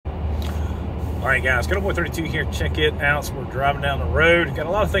All right, guys, GoToBoy32 here. Check it out. So we're driving down the road. Got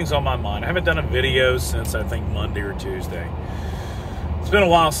a lot of things on my mind. I haven't done a video since, I think, Monday or Tuesday. It's been a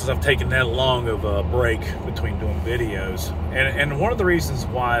while since I've taken that long of a break between doing videos. And one of the reasons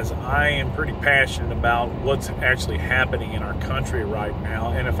why is I am pretty passionate about what's actually happening in our country right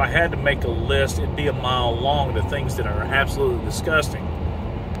now. And if I had to make a list, it'd be a mile long of the things that are absolutely disgusting.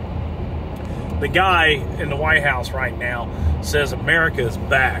 The guy in the White House right now says America is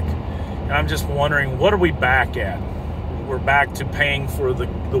back. And I'm just wondering, what are we back at? We're back to paying for the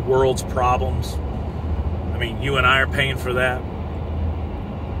world's problems. I mean, you and I are paying for that.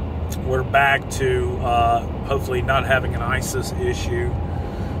 We're back to hopefully not having an ISIS issue,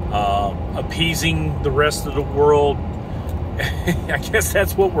 appeasing the rest of the world. I guess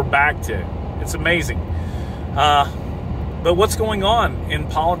that's what we're back to. It's amazing. But what's going on in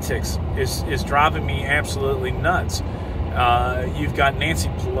politics is driving me absolutely nuts. You've got Nancy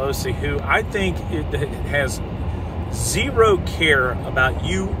Pelosi, who I think has zero care about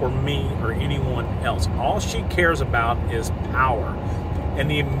you or me or anyone else. All she cares about is power. And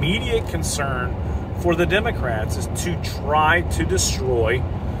the immediate concern for the Democrats is to try to destroy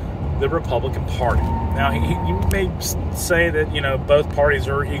the Republican Party. Now, you may say that, you know, both parties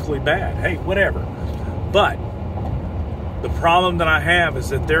are equally bad. Hey, whatever. But the problem that I have is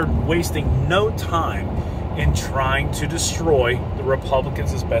that they're wasting no time in trying to destroy the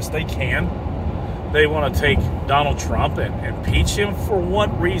Republicans as best they can. They want to take Donald Trump and impeach him for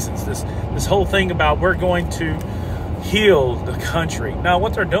what reasons? This whole thing about we're going to heal the country. Now,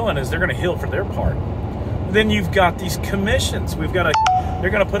 what they're doing is they're going to heal for their part. Then you've got these commissions. They're going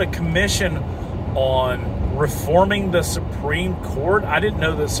to put a commission on reforming the Supreme Court. I didn't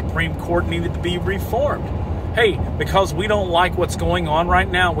know the Supreme Court needed to be reformed. Hey, because we don't like what's going on right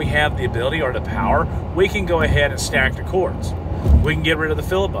now, we have the ability or the power. We can go ahead and stack the courts. We can get rid of the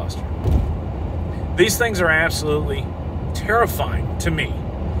filibuster. These things are absolutely terrifying to me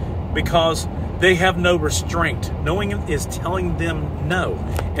because they have no restraint. Knowing is telling them no.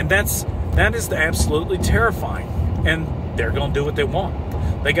 And that is absolutely terrifying. And they're going to do what they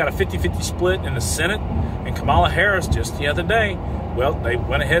want. They got a 50-50 split in the Senate. And Kamala Harris just the other day, well, they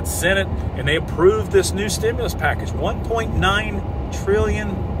went ahead, Senate, and they approved this new stimulus package. $1.9 trillion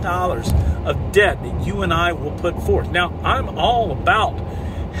of debt that you and I will put forth. Now, I'm all about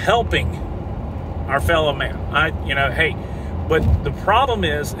helping our fellow man. Hey, but the problem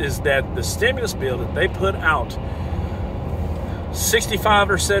is that the stimulus bill that they put out,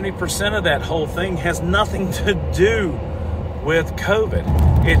 65 or 70% of that whole thing has nothing to do with COVID.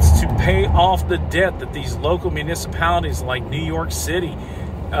 It's to pay off the debt that these local municipalities like New York City,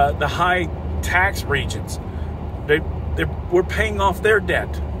 the high tax regions, we're paying off their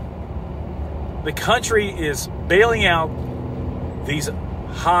debt. The country is bailing out these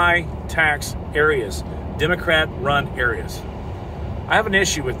high tax areas, Democrat-run areas. I have an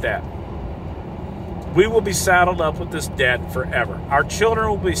issue with that. We will be saddled up with this debt forever. Our children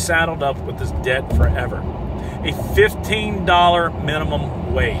will be saddled up with this debt forever. A $15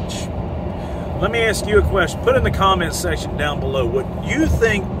 minimum wage. Let me ask you a question. Put in the comments section down below what you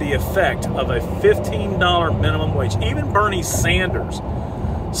think the effect of a $15 minimum wage. Even Bernie Sanders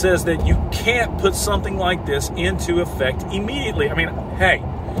says that you can't put something like this into effect immediately. I mean, hey,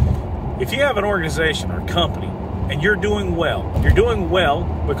 if you have an organization or company and you're doing well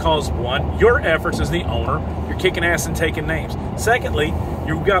because, one, your efforts as the owner, you're kicking ass and taking names. Secondly,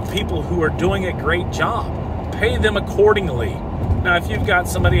 you've got people who are doing a great job. Pay them accordingly. Now, if you've got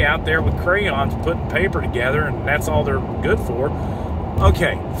somebody out there with crayons putting paper together and that's all they're good for,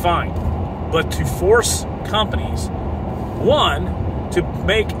 okay, fine. But to force companies, one, to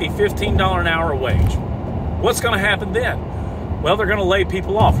make a $15 an hour wage, what's going to happen then? Well, they're going to lay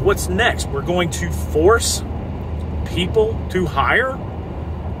people off. What's next? We're going to force people to hire?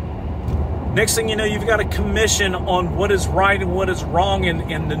 Next thing you know, you've got a commission on what is right and what is wrong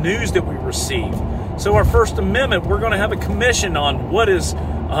in the news that we receive. So our First Amendment, we're going to have a commission on what is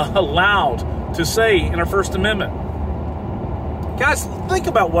allowed to say in our First Amendment. Guys, think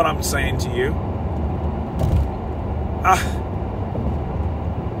about what I'm saying to you.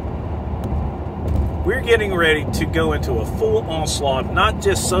 We're getting ready to go into a full onslaught of not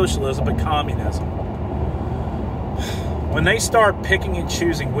just socialism, but communism. When they start picking and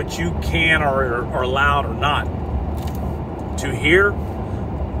choosing what you can or are allowed or not to hear,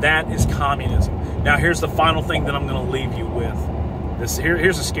 that is communism. Now, here's the final thing that I'm going to leave you with.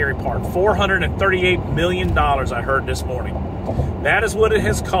 Here's the scary part. $438 million I heard this morning. That is what it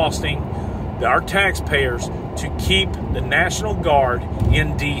is costing our taxpayers to keep the National Guard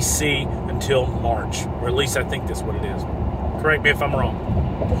in D.C. until March. Or at least I think that's what it is. Correct me if I'm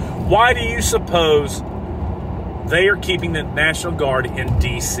wrong. Why do you suppose they are keeping the National Guard in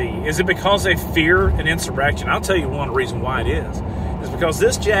D.C.? Is it because they fear an insurrection? I'll tell you one reason why it is. It's because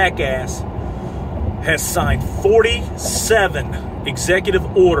this jackass has signed 47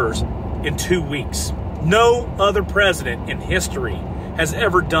 executive orders in 2 weeks. No other president in history has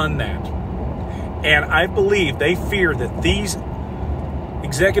ever done that. And I believe they fear that these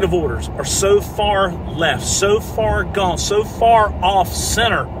executive orders are so far left, so far gone, so far off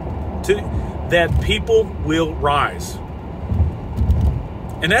center that people will rise.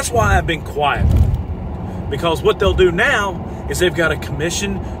 And that's why I've been quiet. Because what they'll do now is they've got a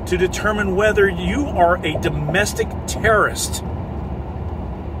commission to determine whether you are a domestic terrorist.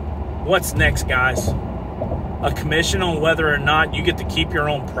 What's next, guys? A commission on whether or not you get to keep your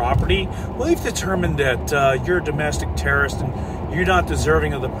own property? We've determined that you're a domestic terrorist and you're not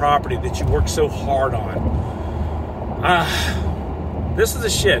deserving of the property that you worked so hard on. This is the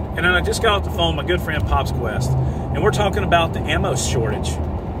shit. And then I just got off the phone with my good friend Pops Quest, and we're talking about the ammo shortage.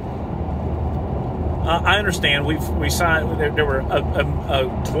 I understand we signed, there were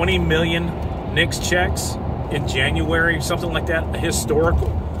 20 million NICS checks in January, something like that, historical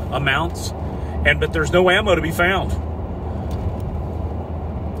amounts, but there's no ammo to be found.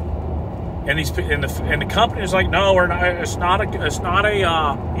 And the company is like, no, we're not. It's not a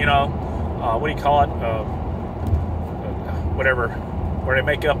what do you call it? Whatever, where they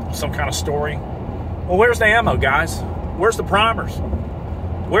make up some kind of story. Well, where's the ammo, guys? Where's the primers?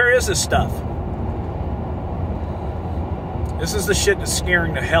 Where is this stuff? This is the shit that's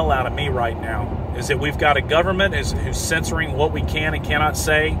scaring the hell out of me right now. Is that we've got a government who's censoring what we can and cannot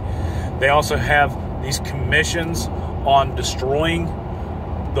say. They also have these commissions on destroying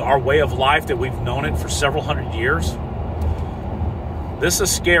our way of life that we've known it for several hundred years. This is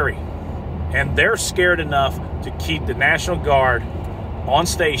scary. And they're scared enough to keep the National Guard on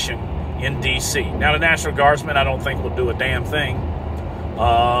station in D.C. Now, the National Guardsmen, I don't think will do a damn thing.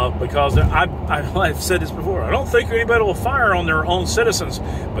 Because I've said this before. I don't think anybody will fire on their own citizens.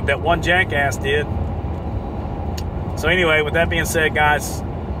 But that one jackass did. So anyway, with that being said, guys,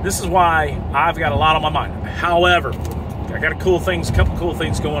 this is why I've got a lot on my mind. However, I got a couple cool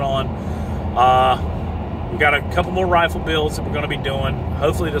things going on. We got a couple more rifle builds that we're going to be doing.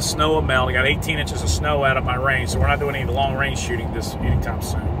 Hopefully the snow will melt. I got 18 inches of snow out of my range, so we're not doing any long range shooting anytime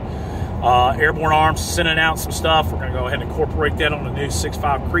soon. Airborne Arms sending out some stuff. We're going to go ahead and incorporate that on the new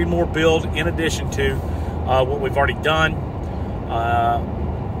 6.5 Creedmoor build in addition to what we've already done.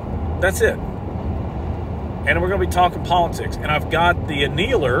 That's it. And we're going to be talking politics. And I've got the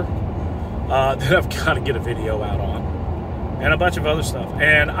annealer that I've got to get a video out on. And a bunch of other stuff.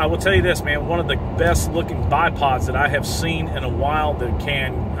 And I will tell you this, man, one of the best looking bipods that I have seen in a while that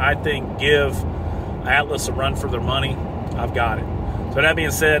can, I think, give Atlas a run for their money, I've got it. So that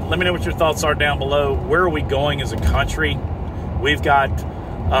being said, let me know what your thoughts are down below. Where are we going as a country? We've got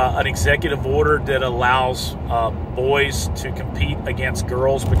an executive order that allows boys to compete against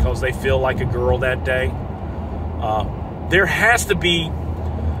girls because they feel like a girl that day. There has to be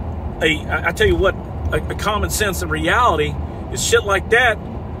I tell you what, a common sense and reality is shit like that.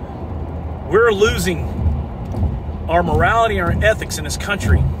 We're losing our morality and our ethics in this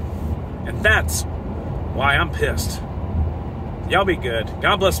country. And that's why I'm pissed. Y'all be good.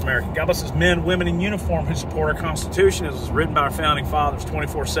 God bless America. God bless his men, women in uniform who support our Constitution. It was written by our founding fathers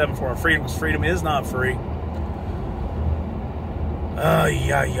 24/7 for our freedom, because freedom is not free.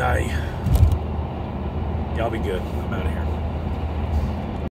 Y'all be good. I'm out of here.